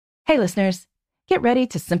Hey listeners, get ready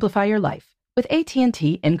to simplify your life with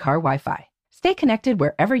AT&T in-car Wi-Fi. Stay connected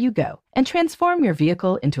wherever you go and transform your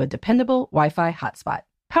vehicle into a dependable Wi-Fi hotspot.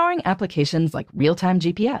 Powering applications like real-time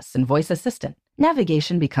GPS and voice assistant,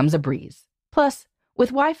 navigation becomes a breeze. Plus,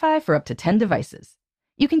 with Wi-Fi for up to 10 devices,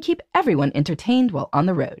 you can keep everyone entertained while on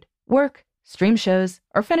the road, work, stream shows,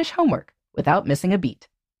 or finish homework without missing a beat.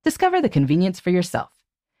 Discover the convenience for yourself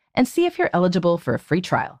and see if you're eligible for a free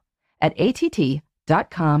trial at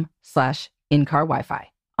att.com/in-car Wi-Fi.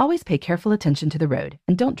 Always pay careful attention to the road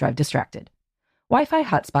and don't drive distracted. Wi-Fi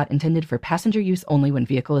hotspot intended for passenger use only when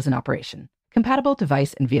vehicle is in operation. Compatible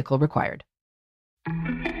device and vehicle required.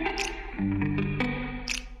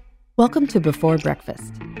 Welcome to Before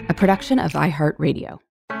Breakfast, a production of iHeartRadio.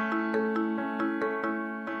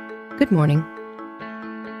 Good morning.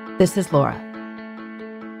 This is Laura.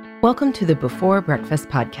 Welcome to the Before Breakfast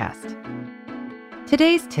podcast.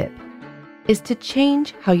 Today's tip is to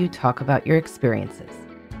change how you talk about your experiences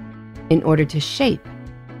in order to shape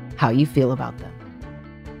how you feel about them.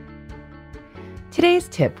 Today's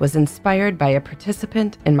tip was inspired by a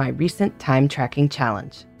participant in my recent time tracking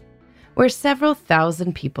challenge, where several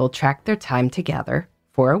thousand people tracked their time together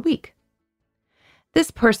for a week. This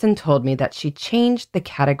person told me that she changed the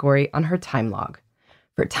category on her time log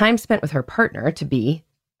for time spent with her partner to be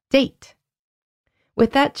date.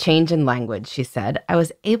 With that change in language, she said, I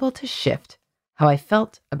was able to shift how I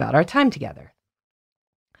felt about our time together.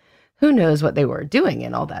 Who knows what they were doing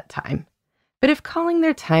in all that time? But if calling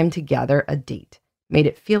their time together a date made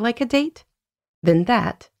it feel like a date, then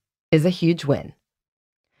that is a huge win.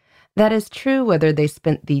 That is true whether they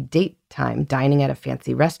spent the date time dining at a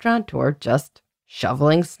fancy restaurant or just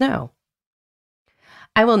shoveling snow.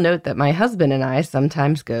 I will note that my husband and I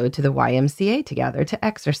sometimes go to the YMCA together to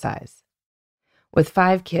exercise. With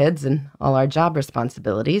 5 kids and all our job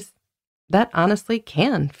responsibilities, that honestly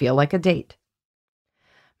can feel like a date.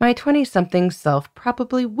 My 20-something self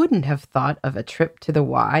probably wouldn't have thought of a trip to the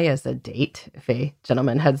Y as a date if a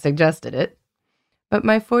gentleman had suggested it, but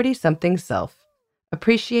my 40-something self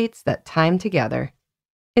appreciates that time together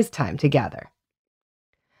is time together.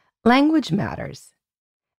 Language matters,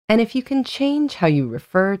 and if you can change how you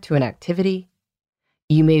refer to an activity,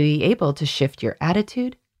 you may be able to shift your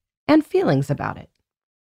attitude and feelings about it.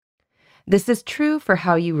 This is true for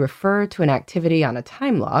how you refer to an activity on a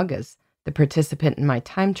time log, as the participant in my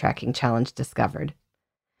time tracking challenge discovered.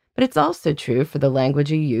 But it's also true for the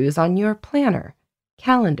language you use on your planner,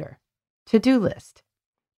 calendar, to-do list,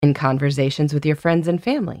 in conversations with your friends and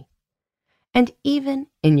family, and even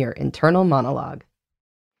in your internal monologue.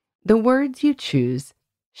 The words you choose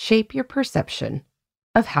shape your perception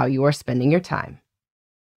of how you are spending your time.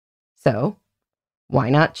 So,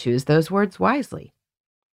 why not choose those words wisely?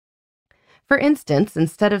 For instance,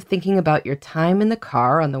 instead of thinking about your time in the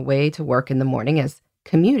car on the way to work in the morning as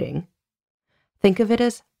commuting, think of it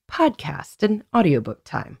as podcast and audiobook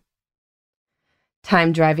time.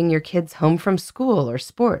 Time driving your kids home from school or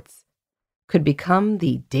sports could become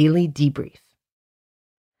the daily debrief.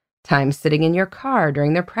 Time sitting in your car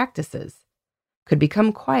during their practices could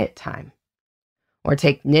become quiet time. Or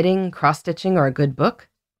take knitting, cross-stitching, or a good book,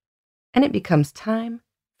 and it becomes time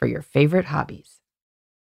for your favorite hobbies.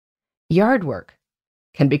 Yard work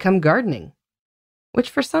can become gardening, which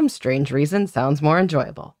for some strange reason sounds more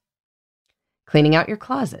enjoyable. Cleaning out your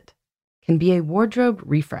closet can be a wardrobe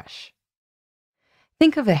refresh.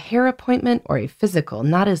 Think of a hair appointment or a physical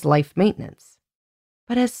not as life maintenance,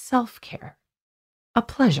 but as self-care, a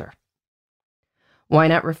pleasure. Why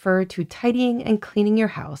not refer to tidying and cleaning your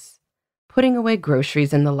house, putting away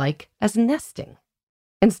groceries and the like as nesting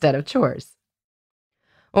instead of chores?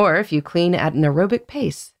 Or if you clean at an aerobic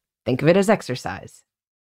pace, think of it as exercise.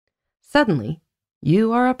 Suddenly,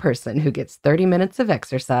 you are a person who gets 30 minutes of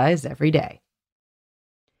exercise every day.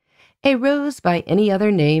 A rose by any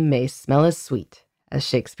other name may smell as sweet, as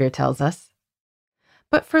Shakespeare tells us.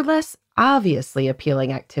 But for less obviously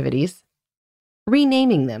appealing activities,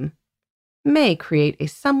 renaming them may create a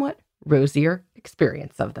somewhat rosier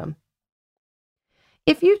experience of them.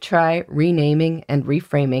 If you try renaming and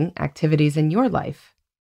reframing activities in your life,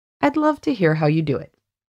 I'd love to hear how you do it.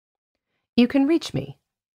 You can reach me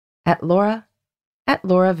at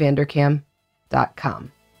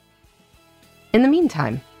laura@lauravanderkam.com. In the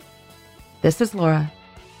meantime, this is Laura.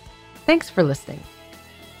 Thanks for listening.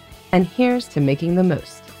 And here's to making the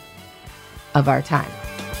most of our time.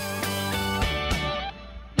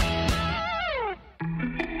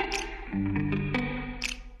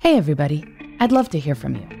 Hey everybody, I'd love to hear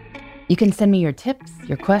from you. You can send me your tips,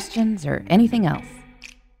 your questions, or anything else.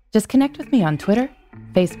 Just connect with me on Twitter,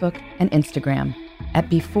 Facebook, and Instagram at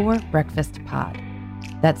Before Breakfast Pod.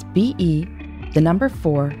 That's BE, the number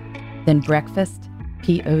 4, then breakfast,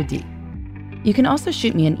 POD. You can also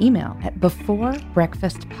shoot me an email at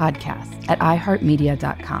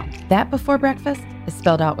beforebreakfastpodcast@iheartmedia.com. That Before Breakfast is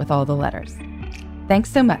spelled out with all the letters.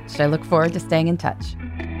 Thanks so much. I look forward to staying in touch.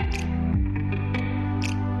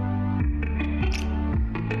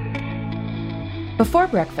 Before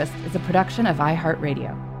Breakfast is a production of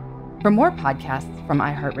iHeartRadio. For more podcasts from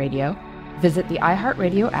iHeartRadio, visit the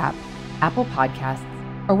iHeartRadio app, Apple Podcasts,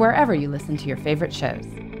 or wherever you listen to your favorite shows.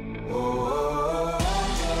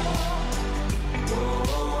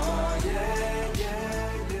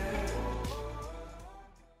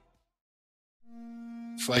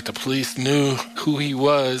 It's like the police knew who he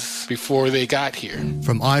was before they got here.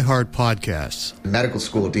 From iHeart Podcasts. The medical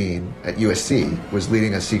school dean at USC was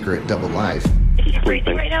leading a secret double life. She's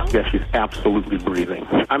breathing right now? Yes, she's absolutely breathing.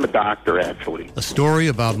 I'm a doctor, actually. A story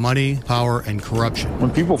about money, power, and corruption.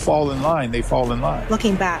 When people fall in line, they fall in line.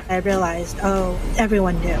 Looking back, I realized,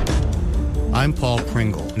 everyone knew. I'm Paul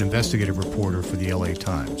Pringle, an investigative reporter for the LA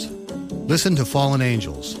Times. Listen to Fallen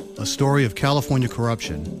Angels, a story of California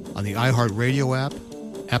corruption on the iHeartRadio app,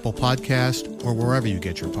 Apple Podcast, or wherever you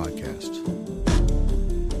get your podcasts.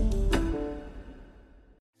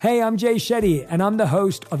 Hey, I'm Jay Shetty, and I'm the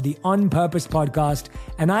host of the On Purpose podcast,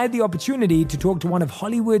 and I had the opportunity to talk to one of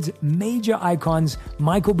Hollywood's major icons,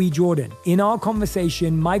 Michael B. Jordan. In our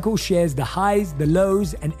conversation, Michael shares the highs, the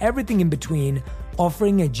lows, and everything in between,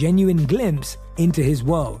 offering a genuine glimpse into his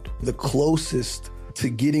world. The closest to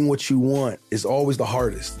getting what you want is always the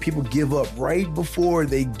hardest. People give up right before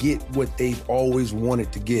they get what they've always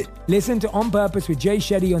wanted to get. Listen to On Purpose with Jay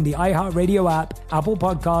Shetty on the iHeartRadio app, Apple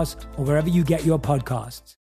Podcasts, or wherever you get your podcasts.